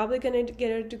 and you're probably going to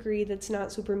get a degree that's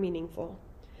not super meaningful.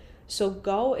 So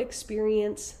go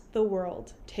experience the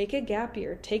world. Take a gap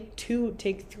year. Take 2,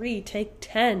 take 3, take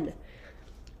 10.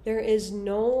 There is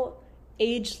no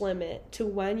age limit to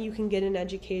when you can get an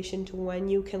education, to when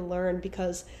you can learn,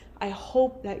 because I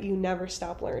hope that you never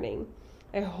stop learning.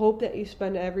 I hope that you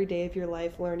spend every day of your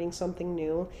life learning something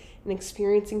new and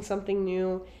experiencing something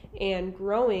new and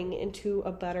growing into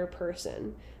a better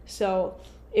person. So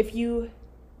if you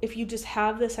just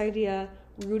have this idea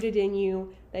rooted in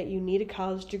you that you need a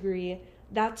college degree,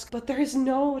 but there's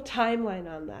no timeline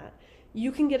on that.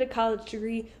 You can get a college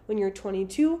degree when you're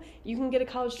 22. You can get a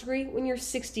college degree when you're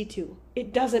 62.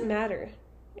 It doesn't matter.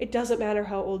 It doesn't matter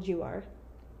how old you are.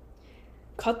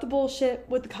 Cut the bullshit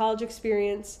with the college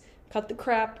experience. Cut the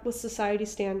crap with society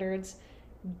standards.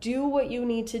 Do what you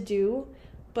need to do,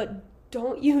 but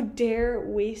don't you dare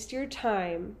waste your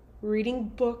time reading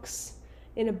books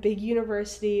in a big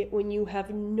university when you have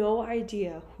no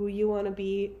idea who you want to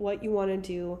be, what you want to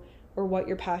do, or what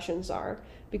your passions are,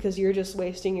 because you're just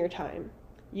wasting your time.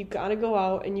 You got to go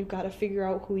out and you got to figure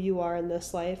out who you are in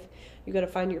this life. You got to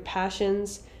find your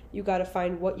passions. You got to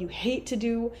find what you hate to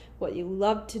do, what you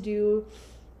love to do.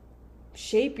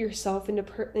 Shape yourself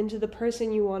into the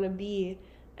person you want to be.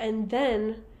 And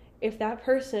then if that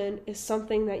person is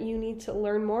something that you need to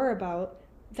learn more about,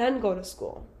 then go to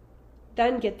school.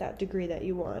 Then get that degree that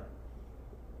you want.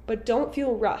 But don't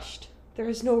feel rushed. There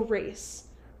is no race.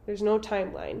 There's no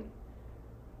timeline.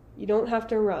 You don't have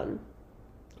to run.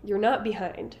 You're not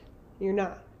behind. You're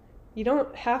not. You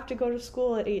don't have to go to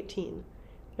school at 18. You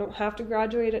don't have to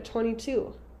graduate at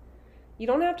 22. You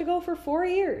don't have to go for 4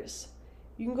 years.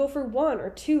 You can go for 1 or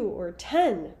 2 or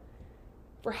 10.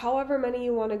 For however many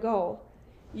you want to go.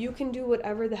 You can do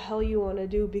whatever the hell you want to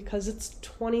do, because it's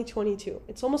 2022.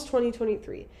 It's almost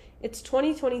 2023. It's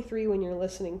 2023 when you're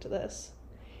listening to this.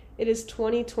 It is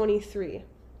 2023.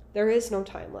 There is no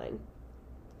timeline.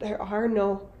 There are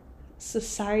no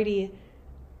society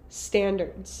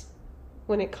standards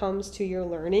when it comes to your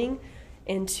learning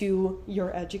and to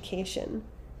your education.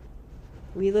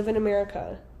 We live in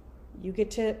America. You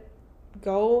get to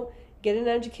go get an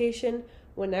education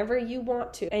whenever you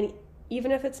want to. And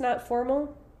even if it's not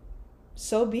formal,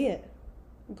 so be it.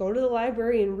 Go to the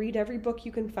library and read every book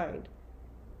you can find.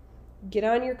 Get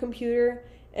on your computer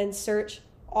and search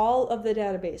all of the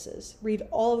databases. Read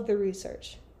all of the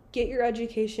research. Get your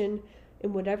education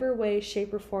in whatever way,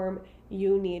 shape, or form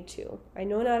you need to. I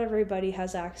know not everybody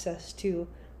has access to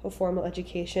a formal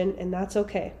education, and that's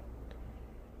okay.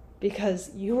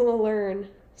 Because you will learn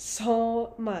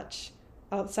so much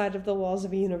outside of the walls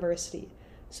of a university.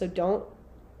 So don't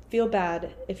feel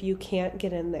bad if you can't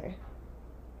get in there.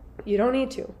 You don't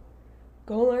need to.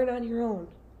 Go learn on your own.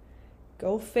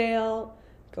 Go fail.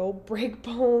 Go break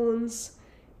bones.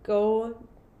 Go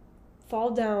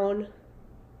fall down.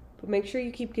 But make sure you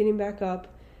keep getting back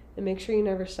up, and make sure you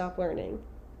never stop learning.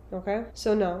 Okay?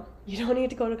 So no, you don't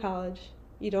need to go to college.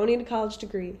 You don't need a college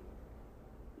degree.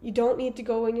 You don't need to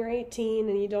go when you're 18,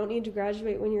 and you don't need to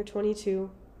graduate when you're 22.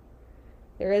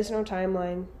 There is no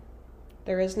timeline.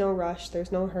 There is no rush.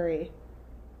 There's no hurry.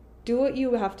 Do what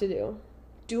you have to do.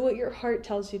 Do what your heart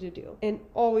tells you to do. And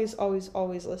always, always,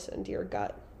 always listen to your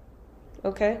gut.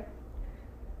 Okay?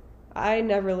 I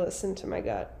never listened to my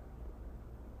gut.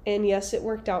 And yes, it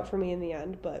worked out for me in the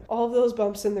end, but all of those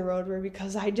bumps in the road were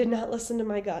because I did not listen to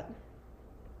my gut.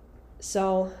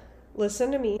 So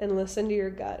listen to me and listen to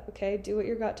your gut, okay? Do what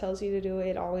your gut tells you to do.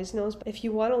 It always knows. If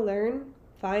you want to learn,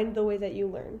 find the way that you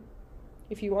learn.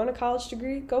 If you want a college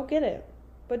degree, go get it.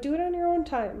 But do it on your own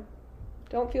time.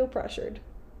 Don't feel pressured.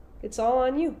 It's all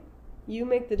on you. You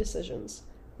make the decisions.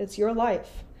 It's your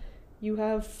life. You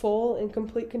have full and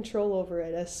complete control over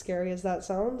it. As scary as that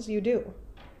sounds, you do.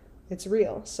 It's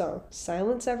real. So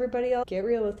silence everybody else. Get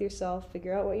real with yourself.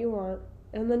 Figure out what you want.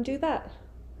 And then do that.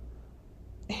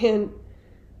 And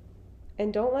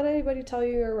don't let anybody tell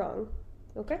you you're wrong.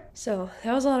 Okay? So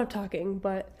that was a lot of talking,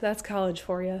 but that's college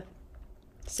for you.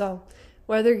 So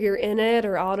whether you're in it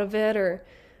or out of it or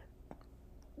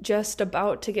just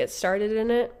about to get started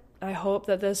in it, I hope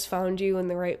that this found you in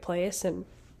the right place. And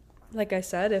like I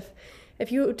said,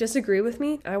 if you disagree with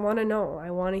me, I want to know.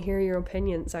 I want to hear your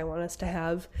opinions. I want us to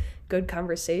have good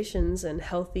conversations and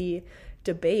healthy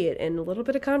debate and a little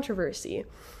bit of controversy.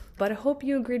 But I hope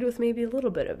you agreed with maybe a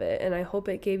little bit of it, and I hope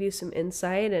it gave you some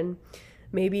insight and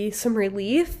maybe some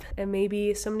relief and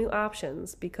maybe some new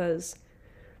options, because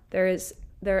there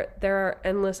are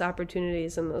endless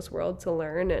opportunities in this world to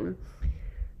learn, and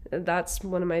that's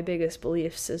one of my biggest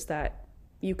beliefs, is that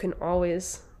you can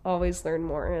always learn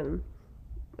more, and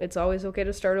it's always okay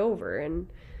to start over, and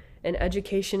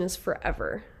education is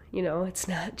forever. You know, it's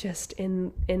not just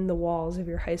in the walls of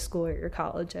your high school or your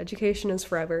college. Education is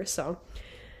forever, so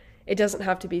it doesn't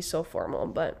have to be so formal.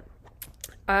 But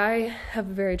I have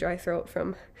a very dry throat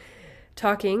from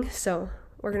talking, so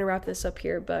we're going to wrap this up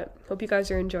here. But hope you guys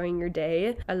are enjoying your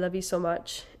day. I love you so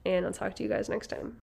much, and I'll talk to you guys next time.